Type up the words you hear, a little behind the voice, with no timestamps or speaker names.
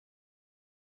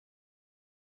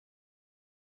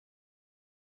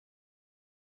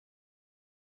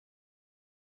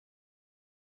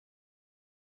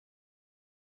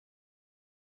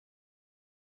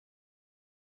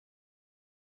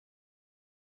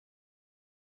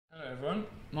Hello everyone,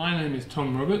 my name is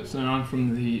Tom Roberts and I'm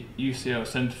from the UCL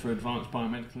Centre for Advanced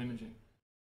Biomedical Imaging.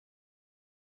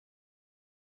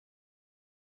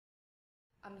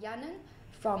 I'm Yanan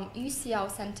from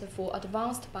UCL Centre for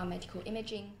Advanced Biomedical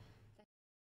Imaging.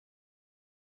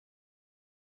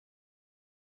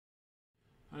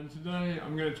 And today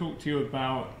I'm going to talk to you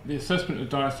about the assessment of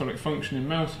diastolic function in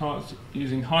mouse hearts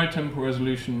using high temporal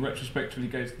resolution retrospectively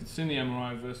gated cine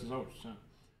MRI versus ultrasound.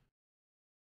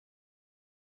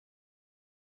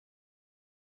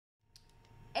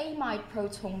 Amide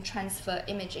proton transfer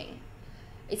imaging.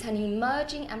 It's an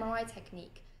emerging MRI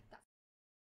technique.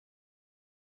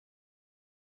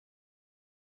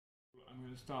 I'm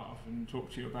going to start off and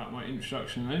talk to you about my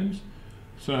introduction and aims.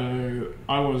 So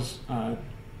I was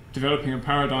developing a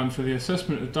paradigm for the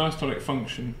assessment of diastolic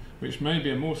function, which may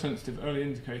be a more sensitive early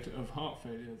indicator of heart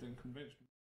failure than conventional.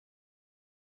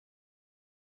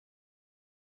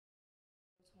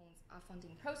 Protons are found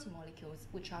in protein molecules,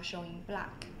 which are shown in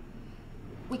black.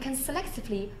 We can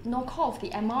selectively knock off the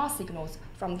MR signals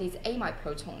from these amide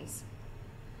protons.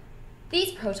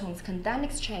 These protons can then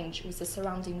exchange with the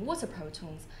surrounding water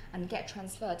protons and get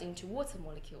transferred into water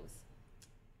molecules.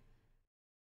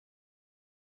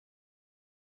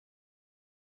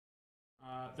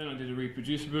 Then I did a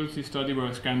reproducibility study where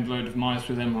I scanned a load of mice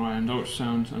with MRI and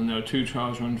ultrasound, and there were 2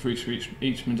 trials run for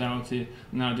each modality,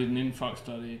 and then I did an influx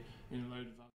study in a load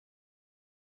of others.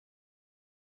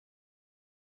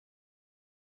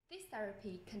 This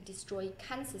therapy can destroy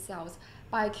cancer cells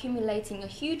by accumulating a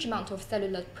huge amount of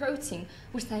cellular protein,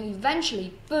 which then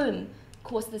eventually, boom,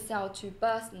 cause the cell to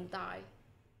burst and die.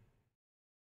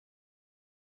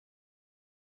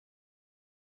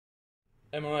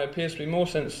 MRI appears to be more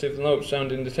sensitive than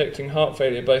ultrasound in detecting heart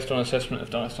failure based on assessment of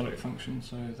diastolic function,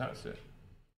 so that's it.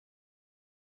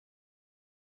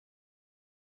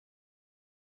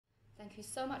 Thank you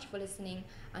so much for listening,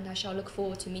 and I shall look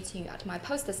forward to meeting you at my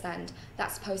poster stand.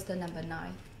 That's poster number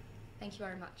 9. Thank you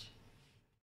very much.